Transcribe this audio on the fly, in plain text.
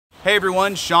Hey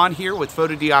everyone, Sean here with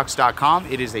Fotodiox.com.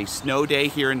 It is a snow day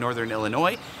here in Northern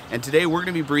Illinois, and today we're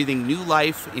going to be breathing new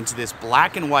life into this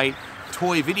black and white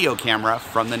toy video camera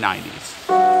from the 90s.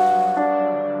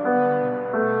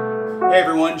 Hey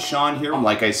everyone, Sean here.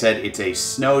 Like I said, it's a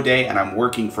snow day and I'm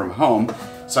working from home,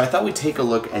 so I thought we'd take a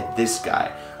look at this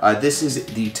guy. This is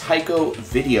the Tyco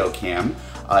VideoCam.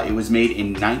 It was made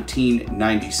in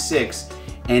 1996.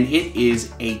 And it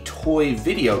is a toy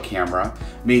video camera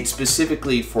made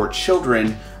specifically for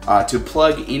children to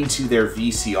plug into their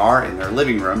VCR in their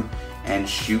living room and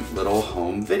shoot little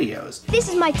home videos. This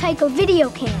is my Tyco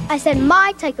VideoCam. I said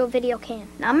my Tyco VideoCam.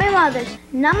 Not my mother's,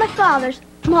 not my father's,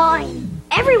 mine.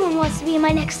 Everyone wants to be in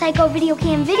my next Tyco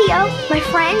VideoCam video. My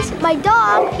friends, my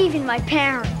dog, even my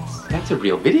parents. That's a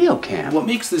real video cam. What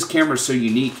makes this camera so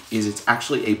unique is it's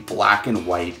actually a black and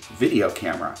white video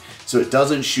camera. So it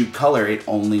doesn't shoot color, it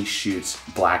only shoots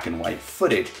black and white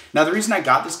footage. Now the reason I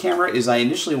got this camera is I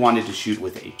initially wanted to shoot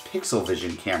with a Pixel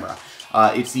Vision camera.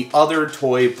 It's the other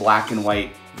toy black and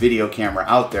white video camera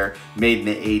out there, made in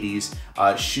the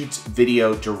 80s, shoots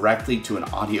video directly to an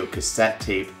audio cassette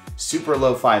tape. Super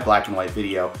lo-fi black and white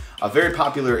video, very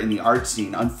popular in the art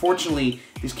scene. Unfortunately,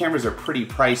 these cameras are pretty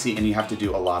pricey and you have to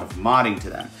do a lot of modding to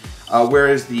them.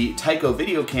 Whereas the Tyco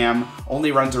VideoCam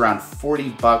only runs around 40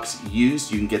 bucks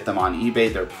used. You can get them on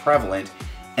eBay, they're prevalent,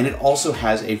 and it also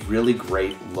has a really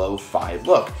great lo-fi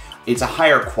look. It's a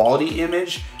higher quality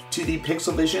image to the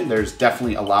Pixel Vision. There's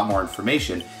definitely a lot more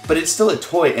information, but it's still a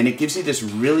toy and it gives you this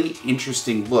really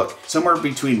interesting look, somewhere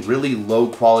between really low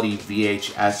quality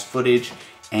VHS footage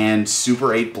and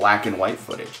Super 8 black and white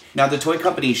footage. Now the toy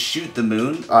company Shoot the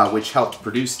Moon, which helped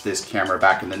produce this camera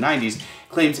back in the 90s,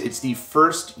 claims it's the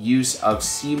first use of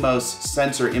CMOS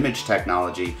sensor image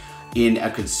technology in a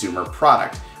consumer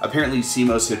product. Apparently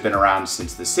CMOS had been around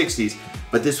since the 60s,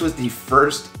 but this was the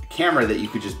first camera that you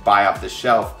could just buy off the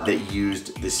shelf that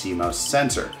used the CMOS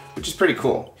sensor, which is pretty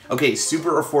cool. Okay,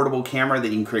 super affordable camera that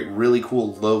you can create really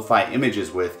cool lo-fi images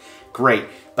with. Great,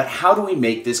 but how do we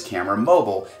make this camera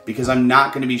mobile? Because I'm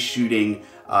not going to be shooting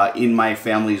in my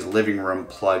family's living room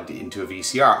plugged into a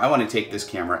VCR. I want to take this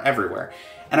camera everywhere.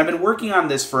 And I've been working on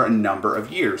this for a number of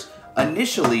years.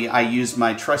 Initially, I used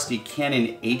my trusty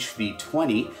Canon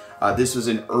HV20. This was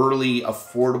an early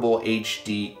affordable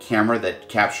HD camera that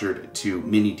captured 2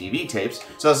 mini DV tapes.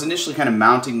 So I was initially kind of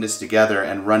mounting this together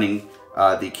and running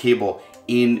the cable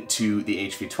into the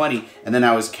HV20, and then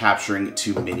I was capturing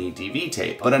 2 mini DV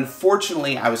tape. But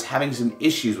unfortunately, I was having some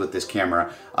issues with this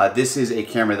camera. This is a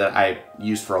camera that I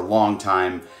used for a long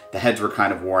time. The heads were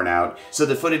kind of worn out. So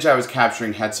the footage I was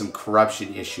capturing had some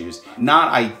corruption issues.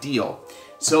 Not ideal.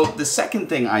 So the second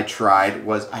thing I tried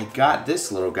was I got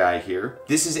this little guy here.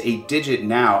 This is a Digit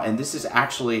Now, and this is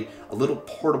actually a little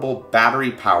portable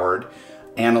battery powered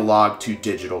analog to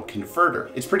digital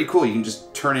converter. It's pretty cool. You can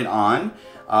just turn it on.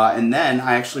 And then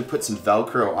I actually put some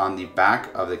Velcro on the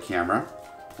back of the camera,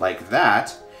 like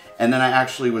that. And then I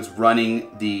actually was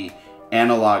running the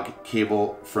analog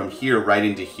cable from here right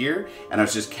into here, and I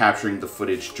was just capturing the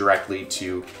footage directly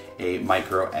to a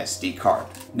micro SD card.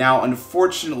 Now,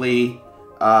 unfortunately,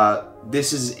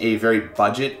 this is a very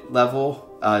budget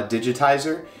level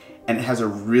digitizer, and it has a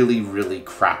really, really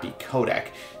crappy codec.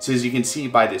 So as you can see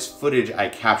by this footage I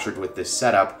captured with this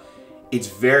setup, it's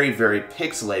very, very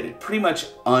pixelated, pretty much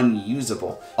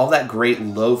unusable. All that great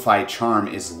lo-fi charm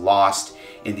is lost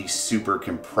in the super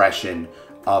compression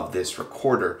of this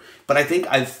recorder. But I think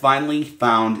I've finally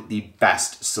found the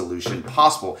best solution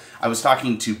possible. I was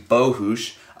talking to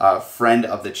Bohush, a friend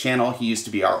of the channel. He used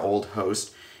to be our old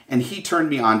host, and he turned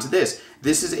me on to this.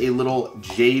 This is a little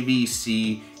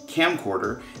JVC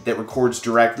camcorder that records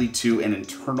directly to an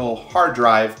internal hard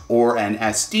drive or an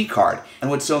SD card. And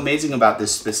what's so amazing about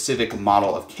this specific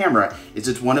model of camera is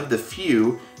it's one of the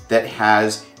few that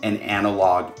has an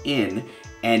analog in,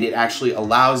 and it actually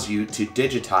allows you to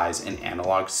digitize an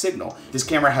analog signal. This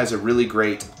camera has a really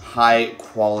great high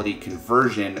quality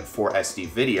conversion for SD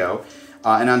video.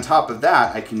 And on top of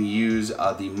that, I can use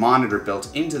the monitor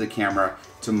built into the camera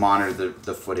to monitor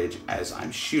the footage as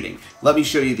I'm shooting. Let me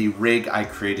show you the rig I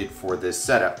created for this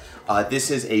setup. This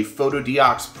is a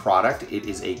Fotodiox product. It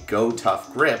is a Go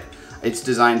Tough grip. It's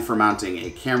designed for mounting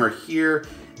a camera here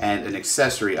and an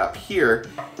accessory up here,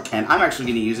 and I'm actually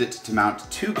going to use it to mount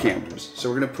 2 cameras. So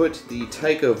we're going to put the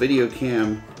Tyco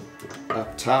VideoCam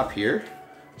up top here,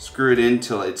 screw it in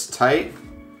till it's tight.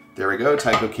 There we go,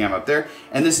 Tyco cam up there.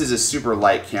 And this is a super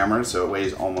light camera, so it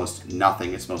weighs almost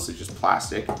nothing. It's mostly just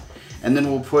plastic. And then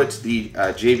we'll put the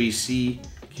JVC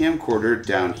camcorder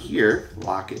down here,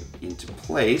 lock it into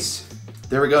place.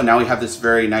 There we go, now we have this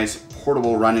very nice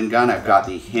portable run and gun. I've got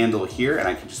the handle here and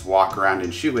I can just walk around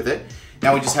and shoot with it.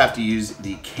 Now we just have to use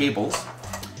the cables.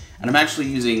 And I'm actually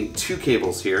using two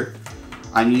cables here.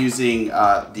 I'm using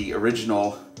the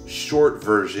original short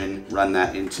version, run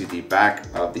that into the back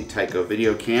of the Tyco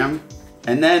VideoCam.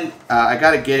 And then I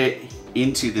gotta get it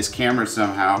into this camera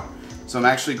somehow. So I'm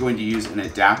actually going to use an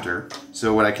adapter.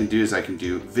 So what I can do is I can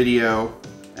do video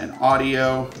and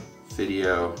audio,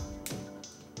 video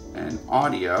and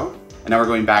audio. And now we're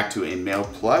going back to a male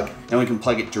plug. Then we can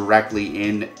plug it directly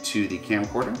into the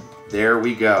camcorder. There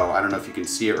we go. I don't know if you can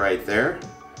see it right there.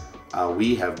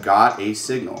 We have got a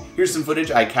signal. Here's some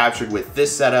footage I captured with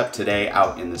this setup today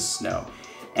out in the snow.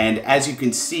 And as you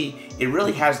can see, it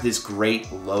really has this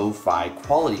great lo-fi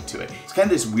quality to it. It's kind of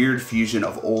this weird fusion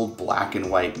of old black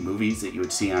and white movies that you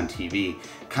would see on TV,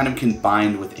 kind of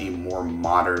combined with a more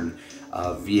modern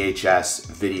VHS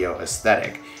video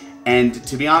aesthetic. And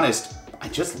to be honest, I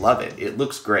just love it. It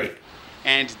looks great.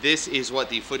 And this is what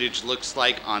the footage looks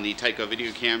like on the Tyco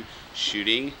VideoCam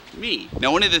shooting me.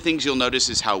 Now, one of the things you'll notice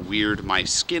is how weird my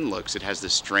skin looks. It has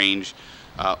this strange,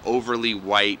 overly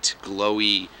white,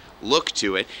 glowy look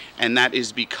to it, and that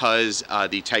is because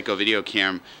the Tyco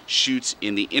VideoCam shoots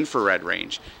in the infrared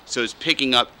range. So it's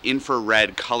picking up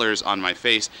infrared colors on my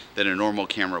face that a normal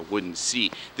camera wouldn't see.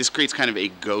 This creates kind of a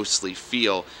ghostly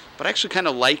feel, but I actually kind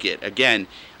of like it. Again,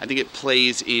 I think it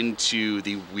plays into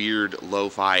the weird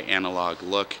lo-fi analog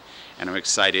look, and I'm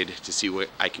excited to see what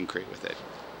I can create with it.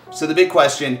 So the big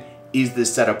question, is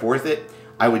this setup worth it?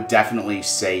 I would definitely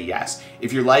say yes.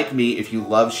 If you're like me, if you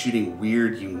love shooting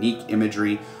weird, unique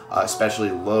imagery,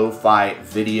 especially lo-fi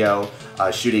video,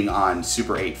 shooting on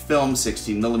Super 8 film,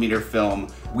 16mm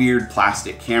film, weird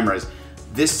plastic cameras,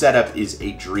 this setup is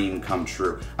a dream come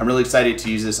true. I'm really excited to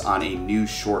use this on a new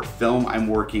short film I'm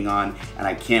working on, and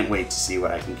I can't wait to see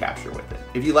what I can capture with it.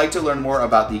 If you'd like to learn more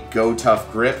about the Go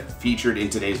Tough Grip featured in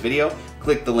today's video,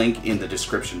 click the link in the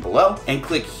description below, and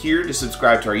click here to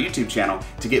subscribe to our YouTube channel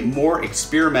to get more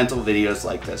experimental videos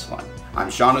like this one. I'm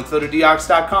Sean with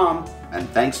Fotodiox.com, and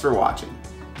thanks for watching.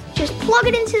 Just plug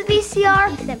it into the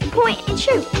VCR and then point and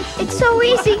shoot. It's so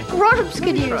easy, grown-ups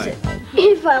could use it.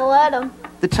 If I let them.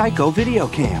 The Tyco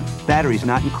VideoCam. Batteries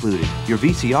not included. Your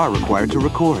VCR required to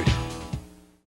record.